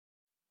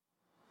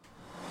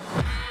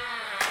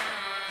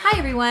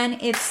everyone,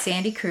 it's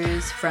Sandy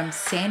Cruz from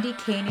Sandy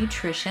K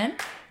Nutrition,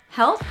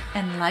 Health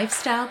and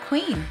Lifestyle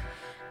Queen.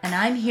 And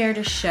I'm here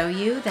to show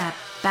you that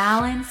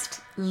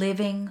balanced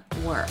living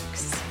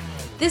works.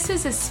 This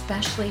is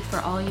especially for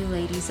all you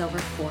ladies over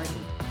 40.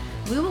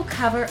 We will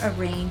cover a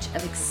range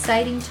of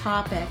exciting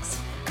topics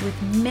with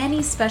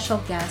many special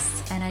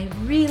guests, and I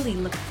really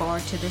look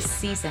forward to this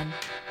season.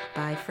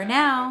 Bye for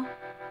now.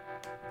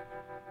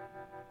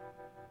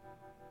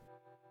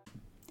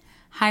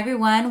 Hi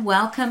everyone,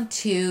 welcome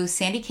to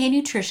Sandy K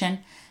Nutrition,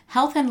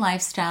 Health and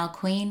Lifestyle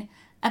Queen,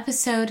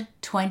 episode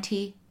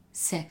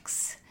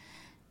 26.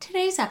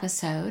 Today's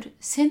episode,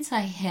 since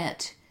I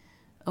hit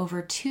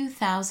over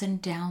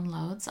 2,000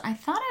 downloads, I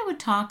thought I would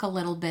talk a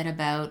little bit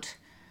about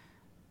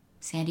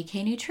Sandy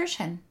K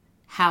Nutrition,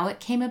 how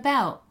it came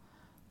about,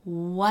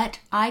 what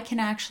I can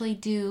actually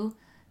do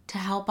to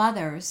help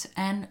others,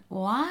 and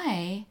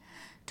why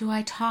do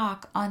I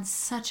talk on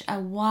such a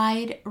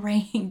wide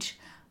range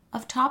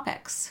of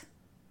topics.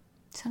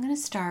 So I'm going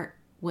to start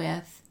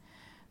with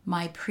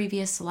my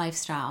previous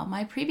lifestyle.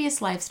 My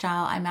previous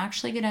lifestyle, I'm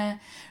actually going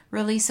to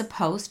release a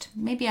post,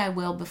 maybe I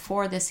will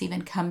before this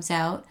even comes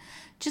out,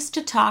 just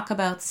to talk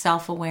about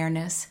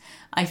self-awareness.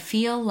 I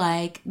feel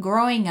like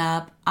growing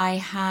up, I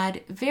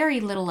had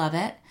very little of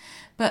it,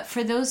 but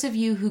for those of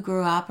you who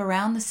grew up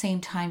around the same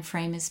time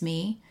frame as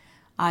me,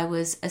 I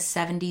was a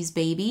 70s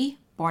baby,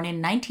 born in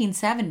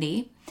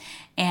 1970,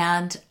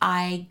 and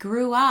I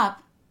grew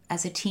up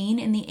as a teen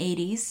in the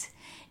 80s.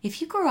 If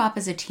you grew up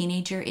as a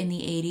teenager in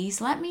the 80s,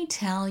 let me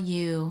tell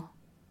you,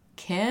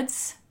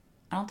 kids,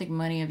 I don't think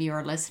many of you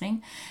are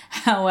listening.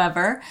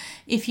 However,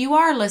 if you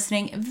are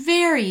listening,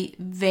 very,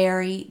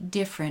 very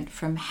different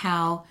from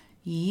how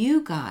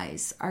you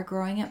guys are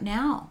growing up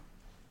now.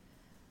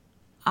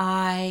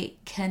 I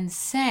can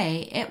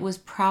say it was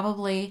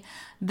probably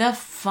the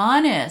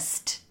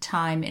funnest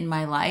time in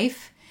my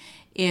life.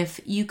 If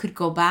you could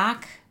go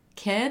back,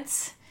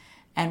 kids,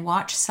 and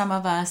watch some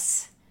of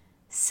us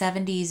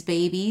 70s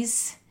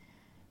babies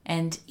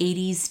and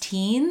 80s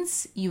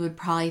teens, you would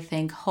probably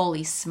think,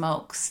 holy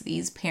smokes,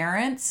 these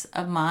parents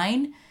of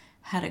mine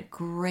had a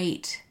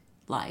great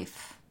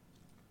life.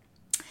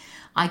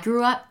 I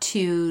grew up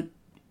to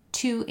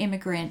two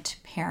immigrant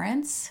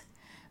parents.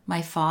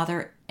 My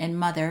father and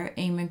mother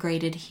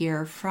immigrated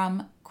here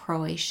from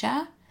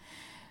Croatia.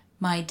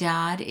 My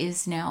dad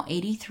is now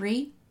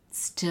 83,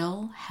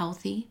 still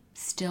healthy,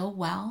 still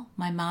well.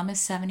 My mom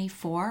is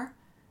 74.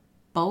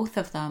 Both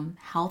of them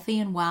healthy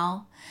and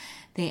well.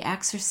 They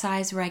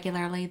exercise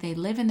regularly. They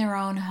live in their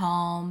own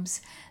homes.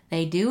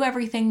 They do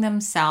everything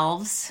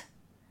themselves.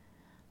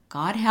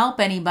 God help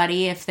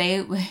anybody if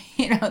they,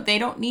 they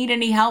don't need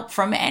any help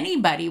from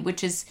anybody,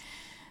 which is,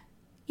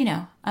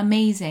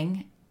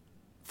 amazing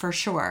for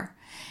sure.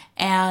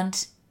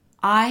 And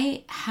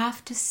I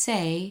have to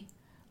say,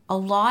 a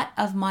lot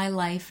of my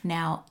life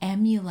now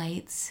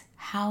emulates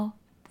how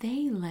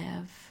they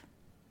live.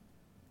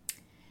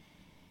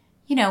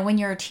 When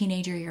you're a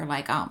teenager, you're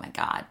like, oh my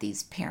God,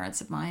 these parents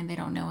of mine, they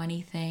don't know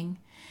anything.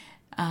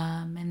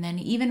 And then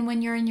even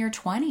when you're in your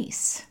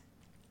 20s,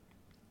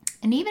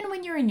 and even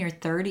when you're in your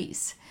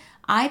 30s,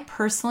 I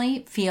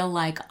personally feel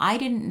like I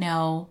didn't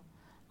know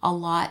a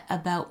lot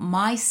about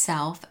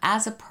myself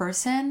as a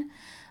person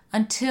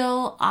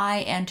until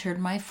I entered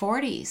my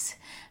 40s.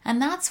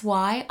 And that's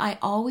why I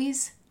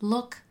always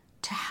look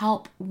to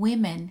help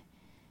women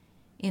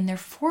in their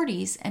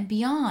 40s and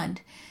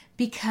beyond.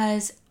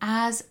 Because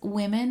as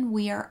women,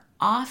 we are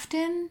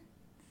often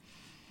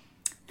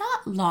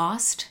not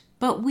lost,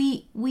 but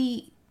we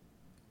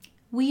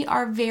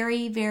are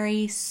very,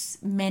 very,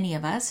 many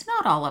of us,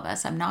 not all of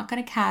us, I'm not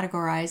going to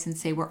categorize and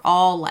say we're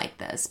all like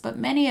this, but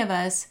many of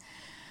us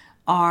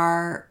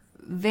are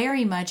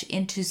very much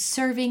into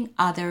serving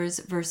others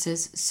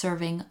versus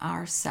serving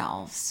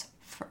ourselves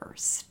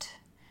first.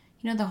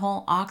 The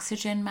whole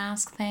oxygen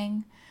mask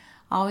thing.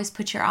 Always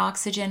put your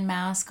oxygen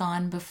mask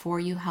on before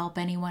you help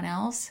anyone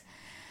else.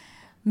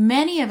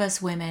 Many of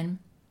us women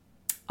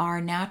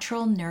are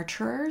natural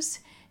nurturers,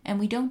 and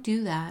we don't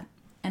do that.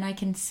 And I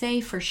can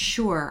say for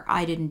sure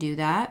I didn't do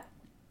that.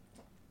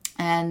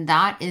 And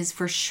that is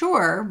for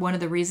sure one of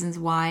the reasons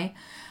why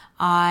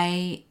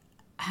I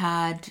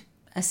had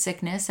a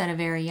sickness at a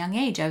very young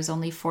age. I was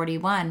only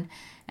 41,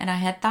 and I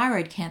had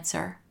thyroid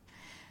cancer.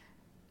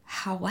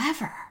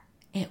 However,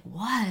 it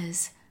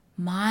was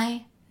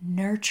my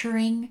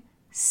nurturing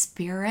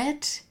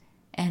spirit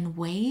and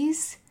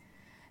ways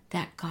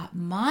that got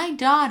my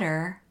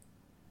daughter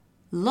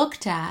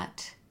looked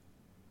at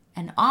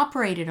and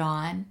operated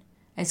on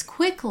as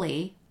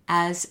quickly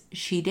as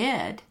she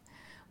did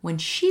when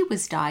she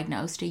was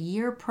diagnosed a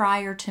year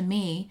prior to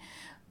me,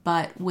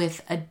 but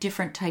with a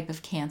different type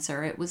of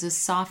cancer. It was a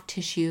soft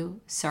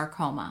tissue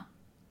sarcoma.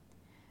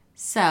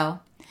 So,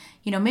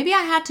 maybe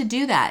I had to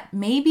do that.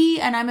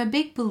 Maybe, and I'm a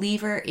big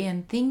believer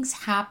in things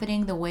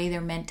happening the way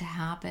they're meant to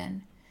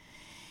happen.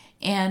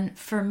 And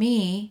for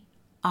me,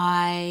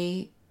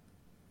 I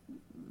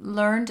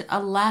learned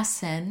a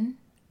lesson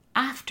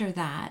after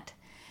that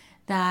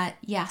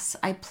yes,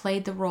 I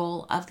played the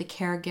role of the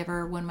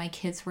caregiver when my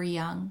kids were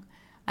young.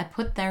 I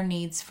put their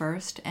needs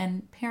first.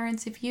 And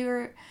parents, if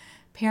you're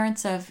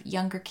parents of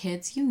younger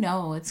kids, you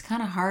know it's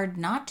kind of hard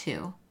not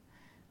to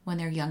when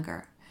they're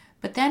younger.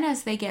 But then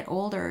as they get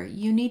older,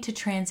 you need to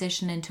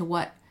transition into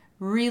what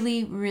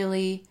really,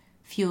 really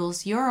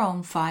fuels your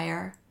own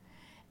fire.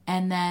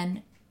 And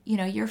then,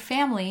 your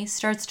family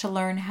starts to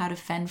learn how to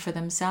fend for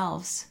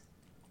themselves.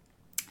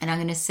 And I'm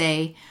going to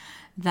say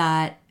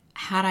that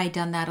had I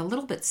done that a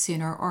little bit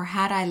sooner, or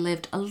had I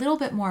lived a little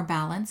bit more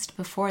balanced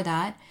before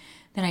that,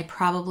 then I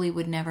probably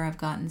would never have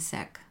gotten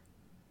sick.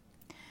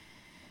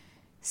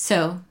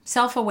 So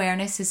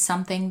self-awareness is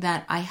something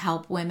that I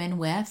help women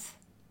with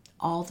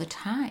all the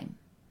time.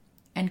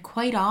 And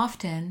quite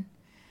often,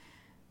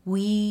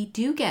 we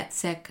do get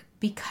sick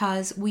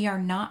because we are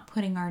not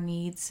putting our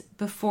needs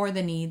before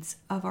the needs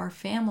of our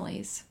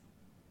families.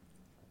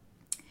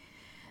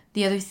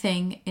 The other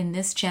thing in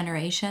this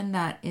generation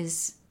that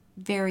is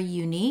very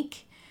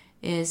unique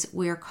is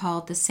we're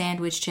called the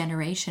sandwich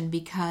generation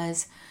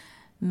because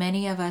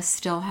many of us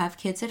still have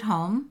kids at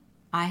home.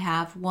 I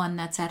have one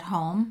that's at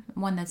home,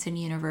 one that's in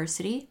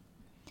university.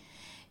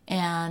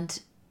 And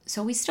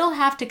so we still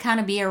have to kind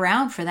of be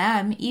around for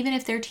them, even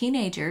if they're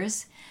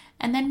teenagers.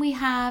 And then we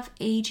have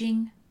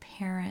aging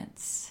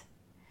parents.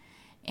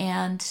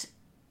 And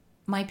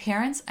my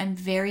parents, I'm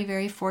very,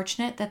 very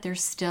fortunate that they're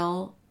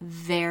still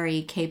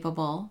very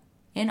capable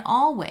in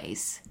all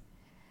ways.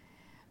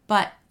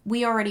 But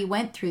we already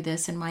went through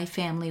this in my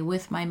family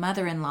with my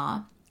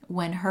mother-in-law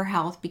when her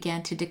health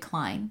began to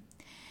decline.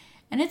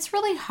 And it's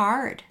really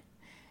hard.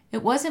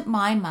 It wasn't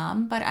my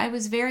mom, but I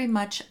was very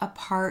much a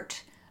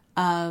part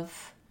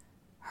of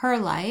her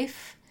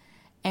life,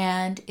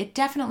 and it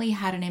definitely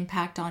had an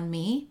impact on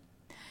me.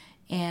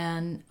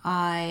 And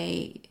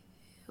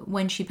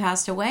when she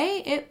passed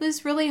away, it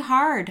was really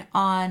hard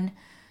on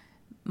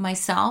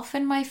myself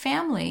and my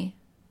family.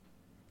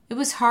 It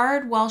was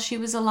hard while she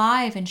was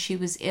alive and she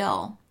was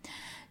ill.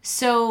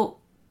 So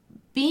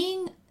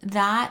being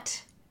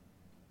that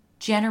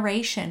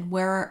generation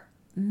where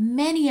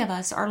many of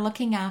us are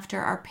looking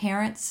after our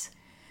parents,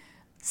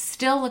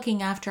 still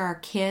looking after our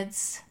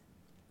kids,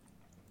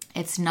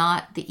 it's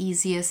not the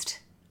easiest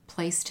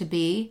place to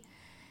be.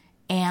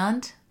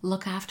 And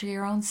look after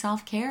your own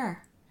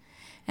self-care.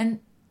 And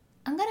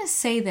I'm going to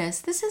say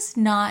this is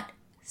not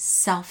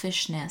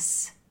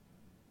selfishness.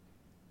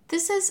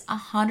 This is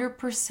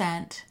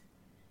 100%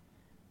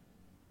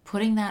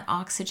 putting that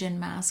oxygen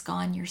mask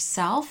on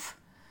yourself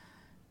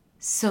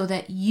so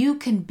that you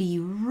can be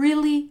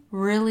really,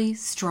 really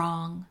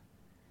strong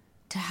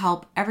to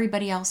help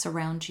everybody else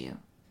around you.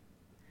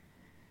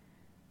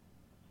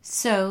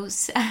 So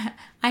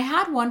I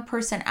had one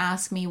person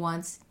ask me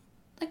once,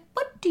 like,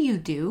 what do you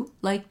do?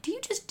 Like, do you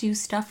just do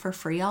stuff for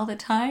free all the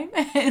time?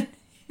 And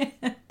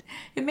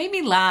it made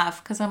me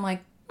laugh because I'm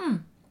like,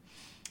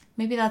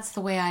 maybe that's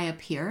the way I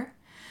appear.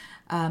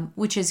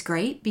 Which is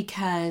great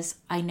because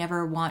I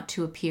never want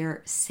to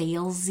appear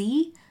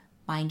salesy,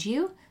 mind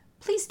you.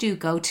 Please do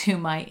go to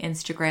my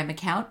Instagram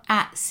account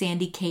at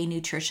Sandy K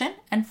Nutrition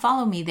and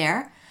follow me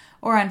there,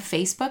 or on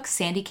Facebook,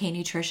 Sandy K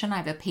Nutrition. I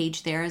have a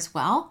page there as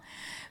well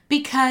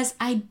because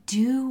I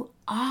do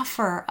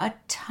offer a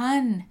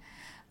ton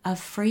of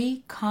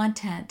free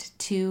content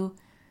to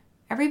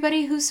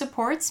everybody who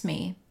supports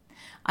me.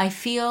 I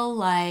feel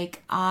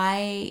like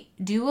I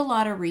do a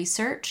lot of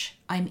research.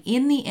 I'm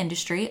in the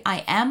industry.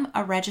 I am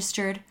a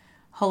registered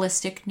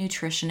holistic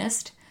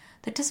nutritionist.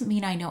 That doesn't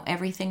mean I know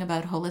everything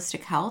about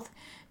holistic health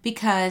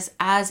because,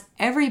 as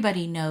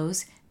everybody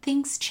knows,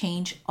 things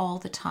change all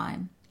the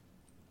time.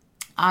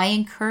 I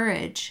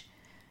encourage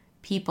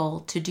people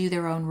to do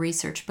their own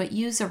research, but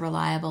use a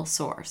reliable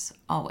source,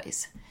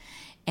 always.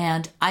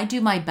 And I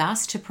do my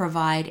best to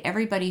provide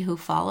everybody who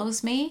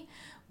follows me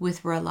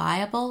with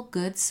reliable,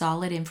 good,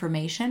 solid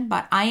information,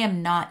 but I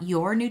am not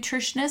your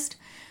nutritionist.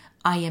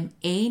 I am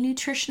a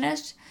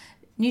nutritionist.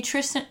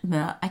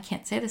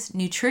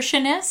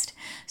 Nutritionist.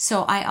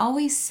 So I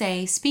always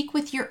say, speak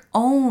with your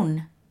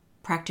own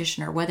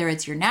practitioner, whether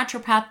it's your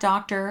naturopath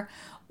doctor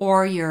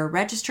or your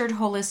registered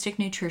holistic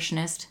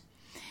nutritionist.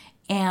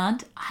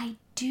 And I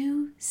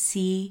do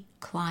see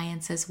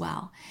clients as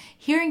well.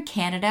 Here in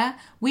Canada,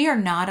 we are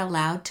not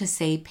allowed to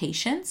say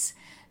patients.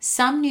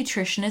 Some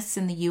nutritionists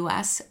in the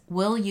US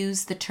will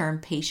use the term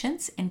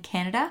patients. In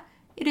Canada,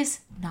 it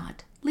is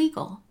not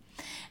legal.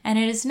 And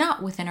it is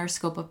not within our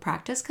scope of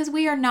practice because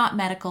we are not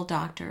medical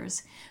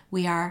doctors.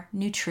 We are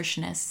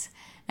nutritionists.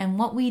 And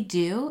what we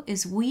do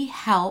is we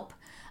help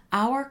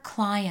our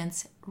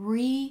clients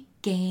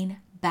regain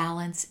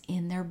balance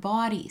in their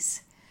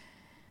bodies.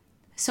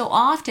 So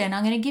often,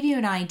 I'm going to give you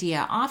an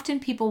idea.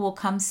 Often people will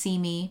come see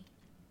me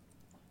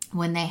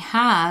when they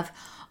have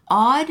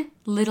odd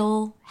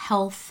little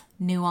health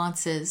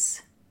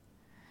nuances.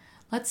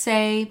 Let's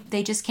say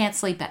they just can't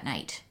sleep at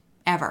night,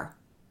 ever.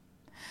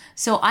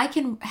 So I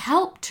can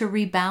help to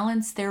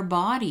rebalance their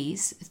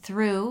bodies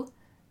through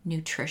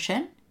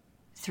nutrition,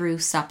 through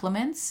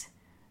supplements,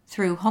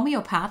 through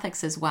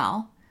homeopathics as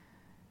well,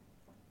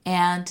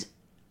 and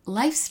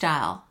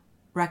lifestyle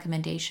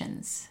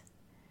recommendations.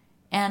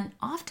 And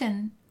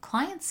often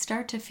clients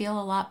start to feel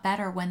a lot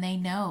better when they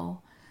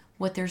know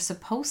what they're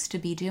supposed to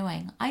be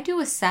doing. I do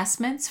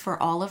assessments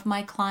for all of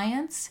my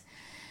clients.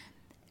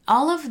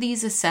 All of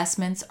these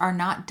assessments are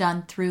not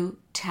done through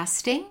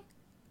testing.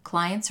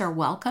 Clients are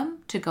welcome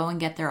to go and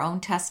get their own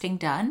testing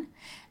done.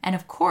 And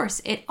of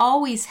course, it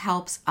always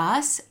helps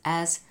us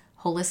as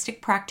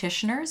holistic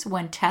practitioners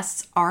when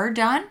tests are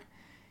done,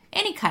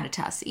 any kind of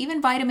tests,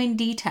 even vitamin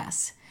D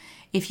tests.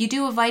 If you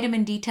do a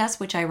vitamin D test,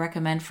 which I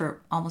recommend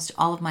for almost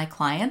all of my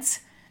clients,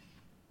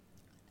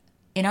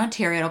 in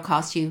Ontario, it'll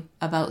cost you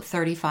about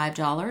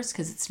 $35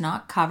 because it's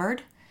not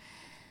covered.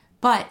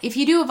 But if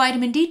you do a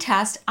vitamin D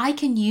test, I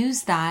can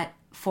use that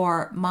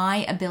for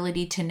my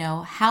ability to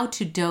know how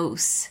to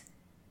dose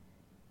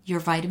your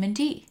vitamin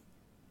D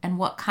and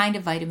what kind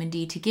of vitamin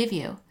D to give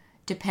you,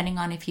 depending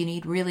on if you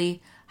need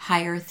really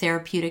higher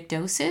therapeutic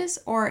doses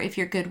or if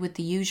you're good with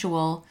the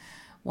usual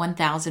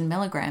 1,000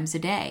 milligrams a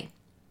day.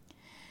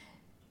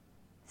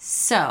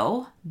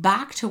 So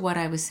back to what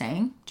I was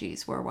saying.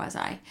 Geez, where was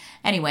I?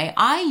 Anyway,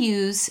 I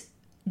use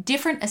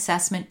different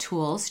assessment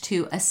tools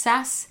to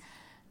assess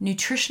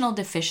nutritional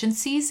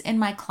deficiencies in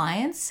my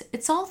clients.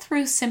 It's all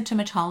through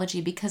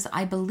symptomatology because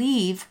I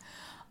believe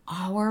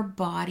our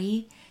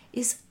body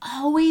is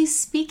always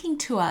speaking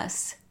to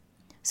us.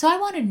 So I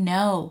want to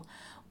know,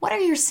 what are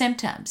your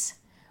symptoms?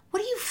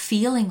 What are you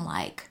feeling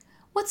like?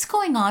 What's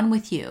going on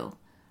with you?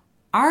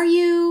 Are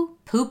you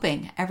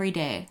pooping every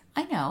day?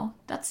 I know,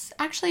 that's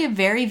actually a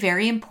very,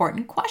 very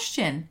important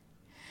question.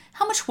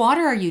 How much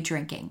water are you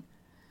drinking?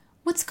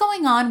 What's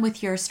going on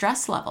with your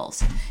stress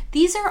levels?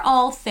 These are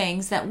all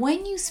things that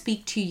when you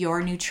speak to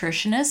your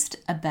nutritionist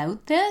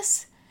about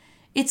this,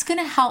 it's going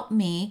to help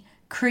me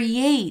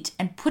create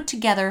and put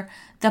together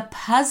the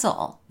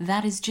puzzle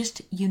that is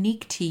just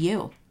unique to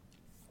you.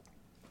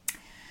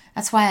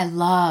 That's why I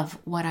love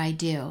what I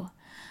do.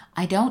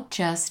 I don't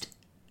just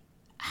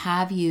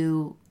have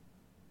you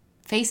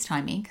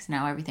FaceTime me, because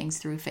now everything's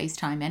through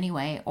FaceTime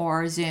anyway,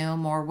 or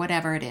Zoom or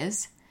whatever it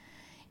is.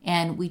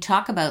 And we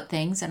talk about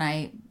things and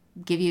I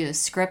give you a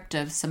script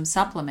of some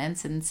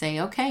supplements and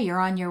say, okay, you're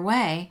on your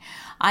way.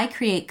 I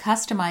create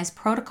customized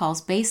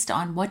protocols based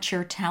on what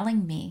you're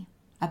telling me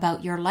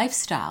about your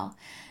lifestyle,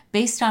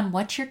 based on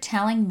what you're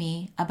telling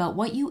me about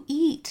what you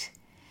eat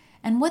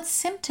and what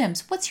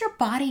symptoms, what's your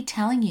body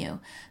telling you?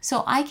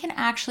 So I can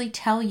actually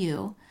tell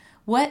you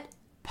what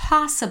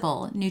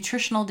possible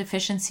nutritional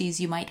deficiencies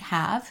you might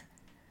have,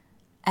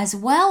 as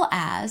well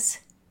as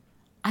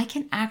I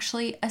can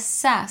actually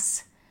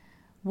assess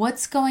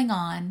what's going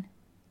on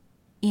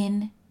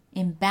in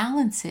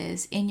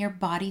imbalances in your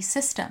body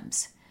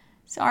systems.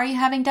 So are you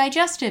having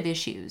digestive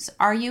issues?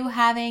 Are you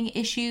having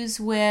issues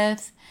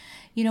with,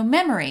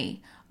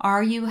 memory?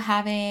 Are you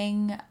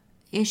having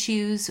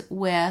issues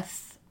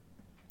with,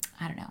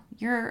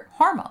 your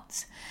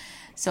hormones?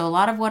 So a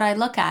lot of what I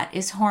look at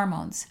is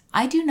hormones.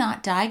 I do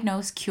not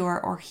diagnose, cure,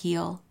 or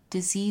heal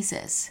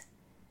diseases.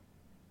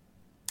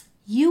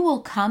 You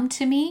will come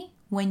to me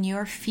when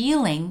you're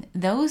feeling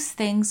those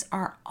things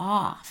are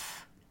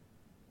off.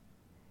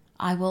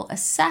 I will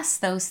assess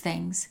those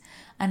things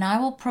and I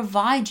will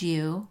provide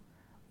you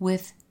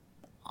with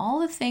all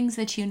the things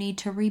that you need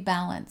to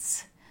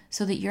rebalance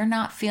so that you're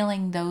not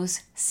feeling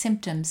those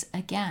symptoms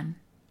again.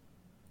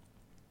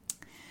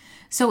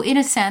 So in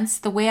a sense,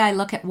 the way I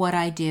look at what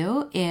I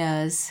do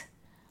is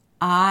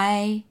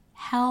I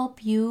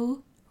help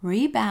you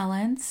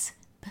rebalance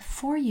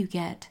before you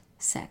get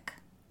sick.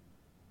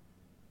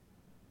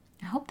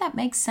 I hope that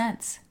makes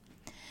sense.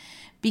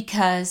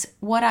 Because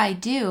what I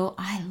do,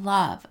 I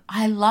love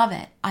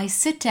it. I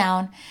sit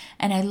down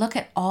and I look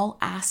at all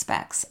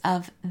aspects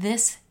of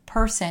this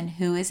person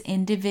who is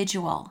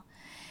individual.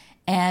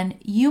 And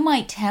you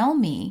might tell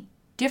me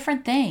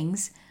different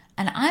things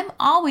and I'm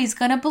always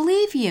going to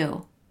believe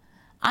you.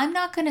 I'm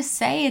not going to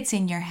say it's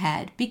in your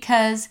head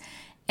because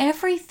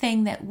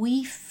everything that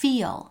we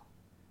feel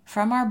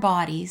from our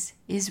bodies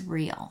is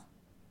real.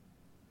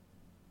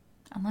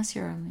 Unless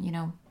you're,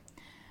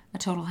 a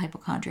total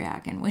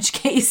hypochondriac, in which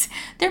case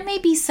there may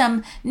be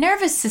some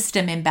nervous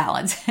system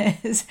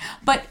imbalances.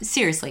 But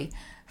seriously,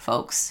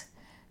 folks,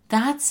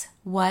 that's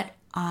what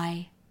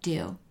I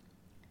do.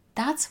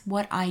 That's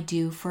what I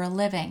do for a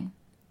living.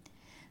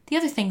 The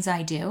other things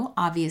I do,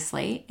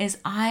 obviously, is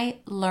I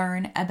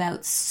learn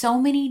about so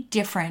many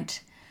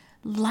different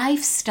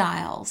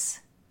lifestyles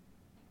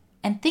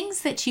and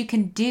things that you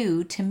can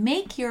do to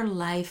make your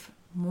life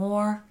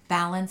more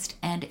balanced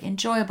and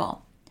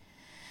enjoyable.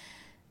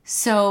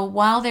 So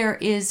while there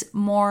is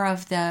more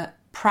of the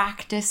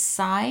practice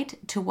side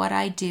to what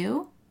I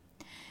do,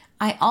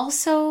 I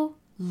also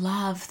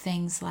love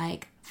things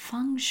like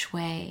feng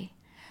shui.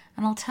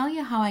 And I'll tell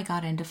you how I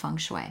got into feng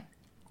shui.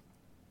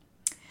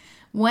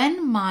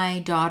 When my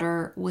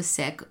daughter was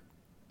sick,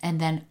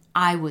 and then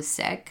I was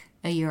sick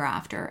a year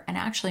after, and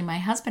actually my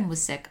husband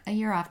was sick a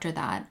year after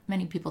that.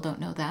 Many people don't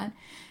know that.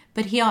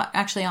 But he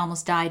actually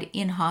almost died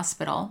in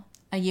hospital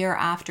a year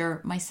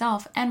after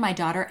myself and my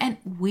daughter, and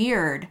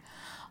weird,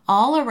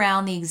 all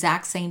around the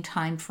exact same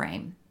time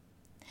frame.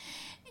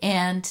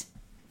 And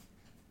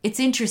it's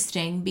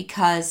interesting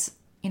because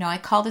I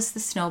call this the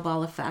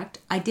snowball effect.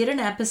 I did an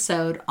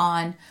episode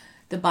on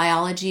the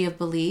biology of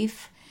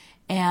belief,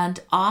 and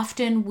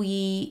often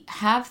we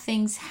have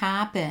things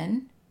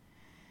happen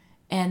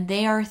and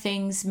they are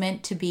things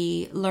meant to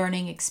be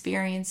learning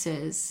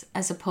experiences,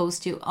 as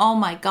opposed to, oh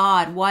my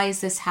God, why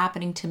is this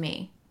happening to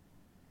me?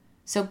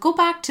 So go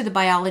back to the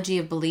biology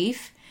of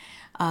belief.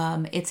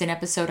 It's an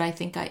episode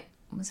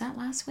was that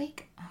last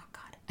week? Oh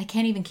God, I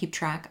can't even keep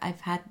track.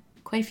 I've had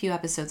quite a few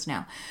episodes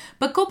now.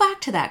 But go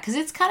back to that because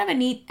it's kind of a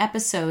neat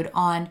episode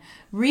on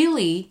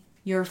really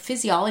your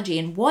physiology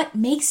and what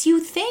makes you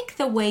think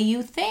the way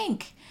you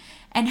think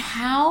and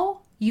how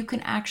you can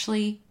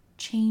actually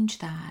change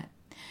that.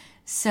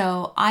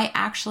 So I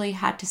actually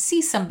had to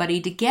see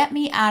somebody to get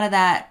me out of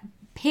that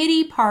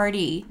pity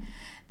party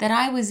that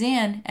I was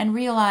in and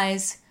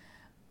realize,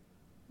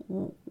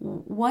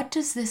 what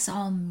does this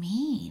all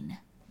mean?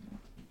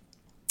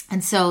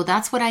 And so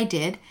that's what I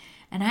did.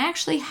 And I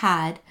actually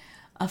had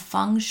a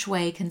feng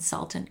shui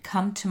consultant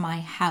come to my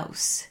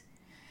house.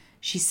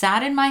 She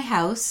sat in my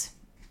house.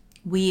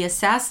 We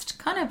assessed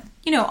kind of,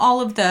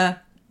 all of the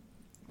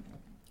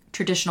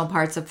traditional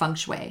parts of feng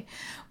shui.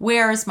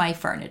 Where's my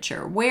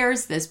furniture?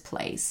 Where's this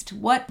placed?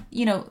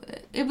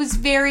 It was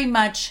very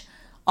much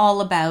all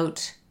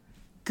about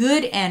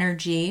good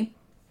energy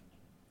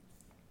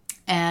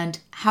and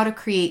how to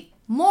create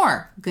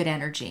more good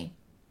energy.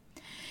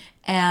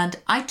 And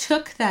I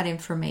took that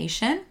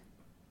information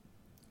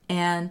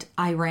and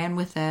I ran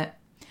with it.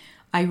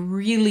 I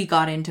really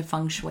got into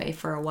feng shui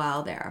for a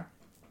while there.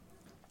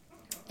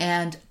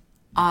 And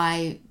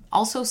I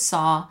also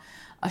saw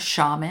a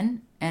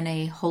shaman and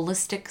a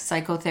holistic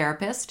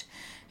psychotherapist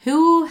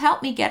who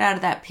helped me get out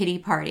of that pity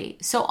party.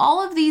 So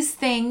all of these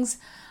things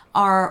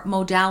are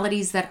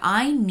modalities that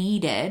I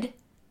needed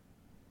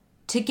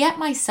to get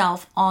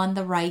myself on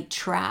the right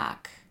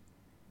track.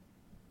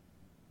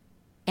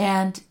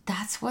 And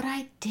that's what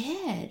I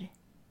did.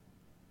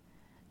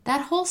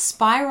 That whole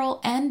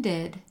spiral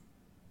ended.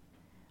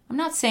 I'm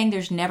not saying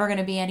there's never going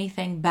to be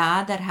anything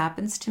bad that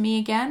happens to me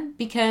again,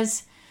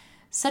 because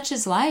such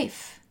is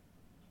life.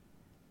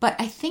 But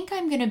I think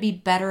I'm going to be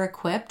better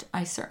equipped.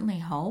 I certainly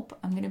hope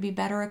I'm going to be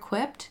better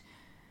equipped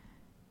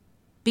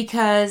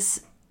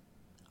because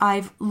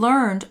I've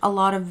learned a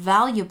lot of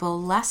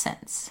valuable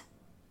lessons.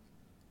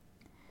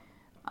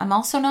 I'm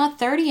also not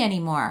 30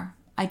 anymore.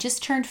 I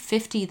just turned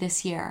 50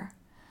 this year.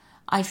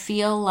 I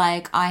feel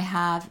like I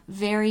have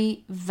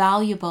very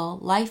valuable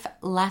life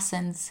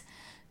lessons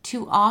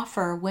to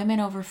offer women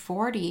over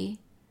 40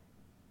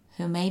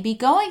 who may be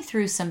going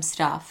through some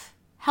stuff,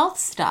 health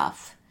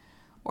stuff,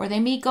 or they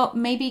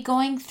may be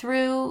going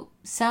through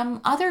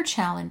some other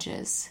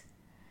challenges.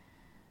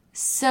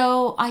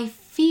 So I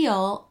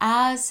feel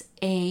as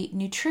a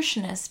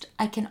nutritionist,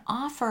 I can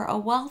offer a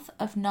wealth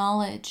of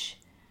knowledge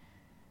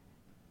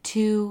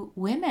to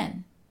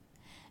women.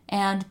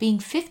 And being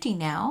 50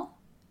 now,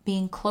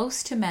 being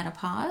close to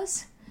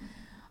menopause,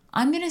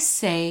 I'm going to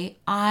say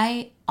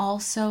I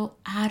also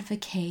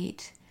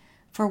advocate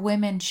for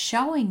women,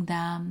 showing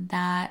them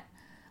that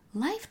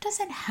life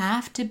doesn't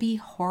have to be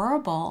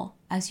horrible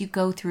as you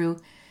go through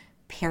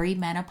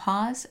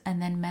perimenopause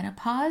and then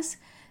menopause.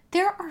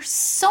 There are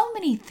so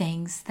many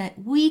things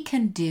that we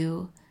can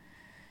do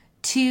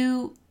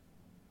to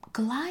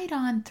glide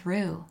on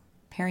through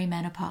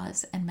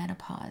perimenopause and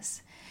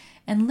menopause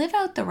and live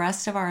out the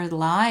rest of our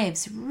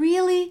lives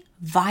really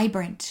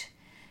vibrant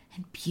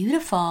and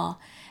beautiful,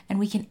 and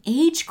we can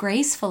age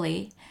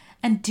gracefully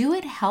and do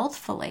it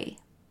healthfully.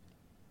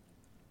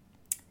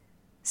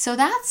 So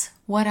that's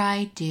what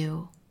I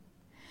do.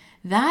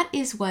 That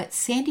is what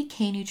Sandy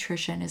K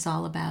Nutrition is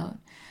all about.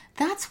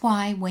 That's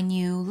why when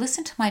you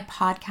listen to my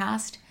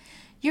podcast,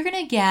 you're going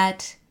to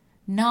get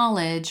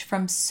knowledge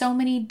from so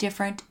many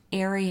different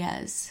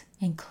areas,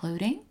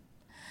 including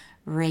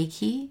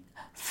Reiki,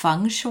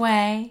 Feng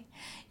Shui.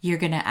 You're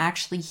going to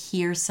actually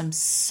hear some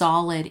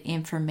solid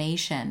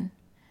information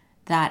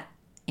that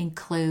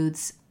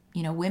includes,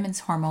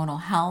 women's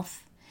hormonal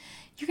health.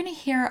 You're going to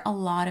hear a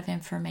lot of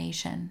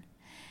information.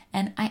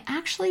 And I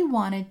actually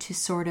wanted to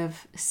sort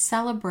of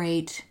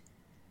celebrate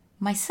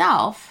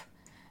myself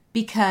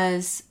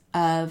because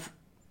of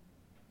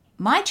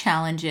my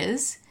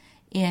challenges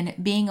in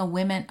being a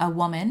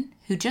woman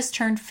who just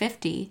turned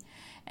 50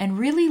 and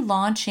really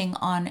launching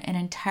on an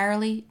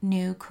entirely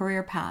new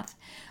career path.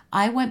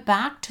 I went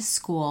back to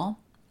school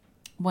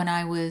when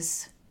I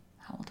was,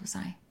 how old was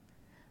I?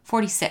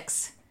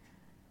 46.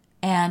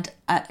 And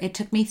it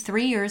took me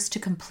 3 years to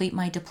complete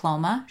my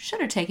diploma.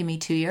 Should have taken me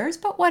 2 years,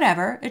 but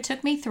whatever. It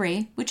took me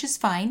 3, which is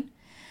fine.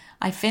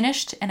 I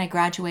finished and I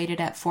graduated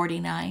at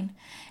 49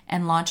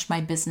 and launched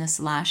my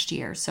business last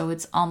year. So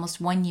it's almost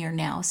 1 year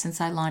now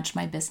since I launched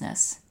my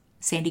business,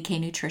 Sandy K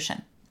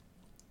Nutrition.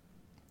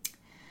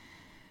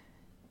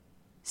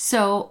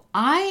 So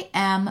I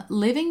am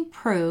living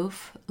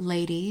proof,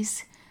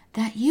 ladies,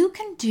 that you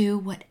can do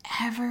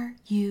whatever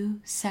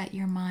you set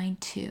your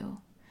mind to.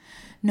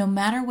 No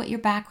matter what your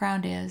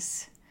background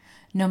is,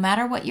 no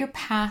matter what your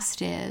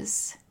past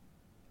is.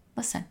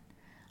 Listen,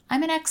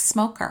 I'm an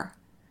ex-smoker.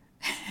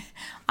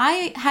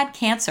 I had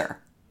cancer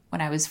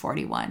when I was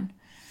 41.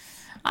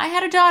 I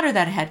had a daughter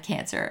that had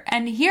cancer,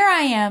 and here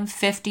I am,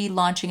 50,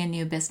 launching a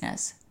new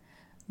business.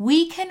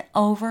 We can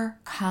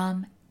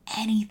overcome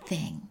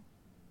anything.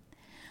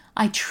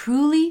 I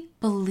truly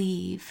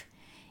believe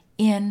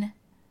in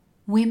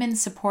women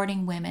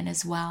supporting women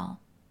as well.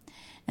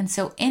 And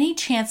so any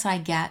chance I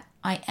get,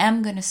 I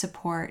am going to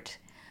support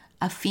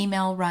a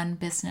female-run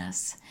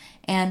business.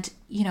 And,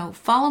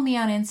 follow me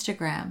on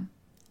Instagram.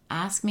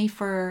 Ask me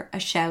for a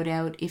shout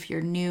out if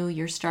you're new,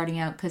 you're starting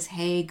out, because,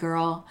 hey,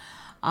 girl,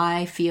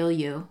 I feel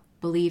you.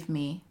 Believe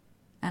me.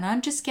 And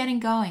I'm just getting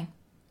going.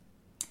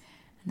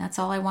 And that's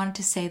all I wanted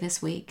to say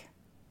this week.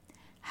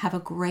 Have a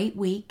great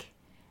week,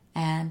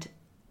 and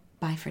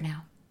bye for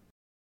now.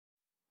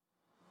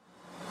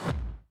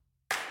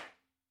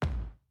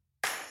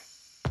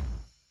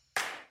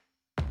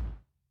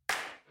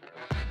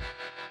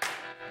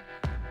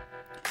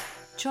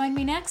 Join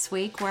me next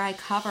week where I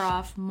cover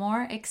off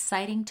more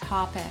exciting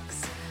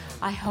topics.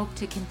 I hope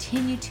to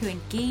continue to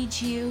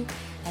engage you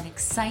and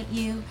excite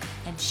you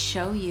and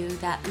show you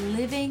that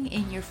living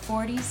in your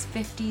 40s,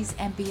 50s,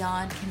 and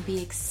beyond can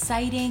be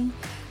exciting,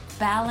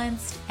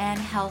 balanced, and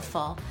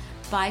healthful.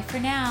 Bye for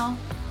now.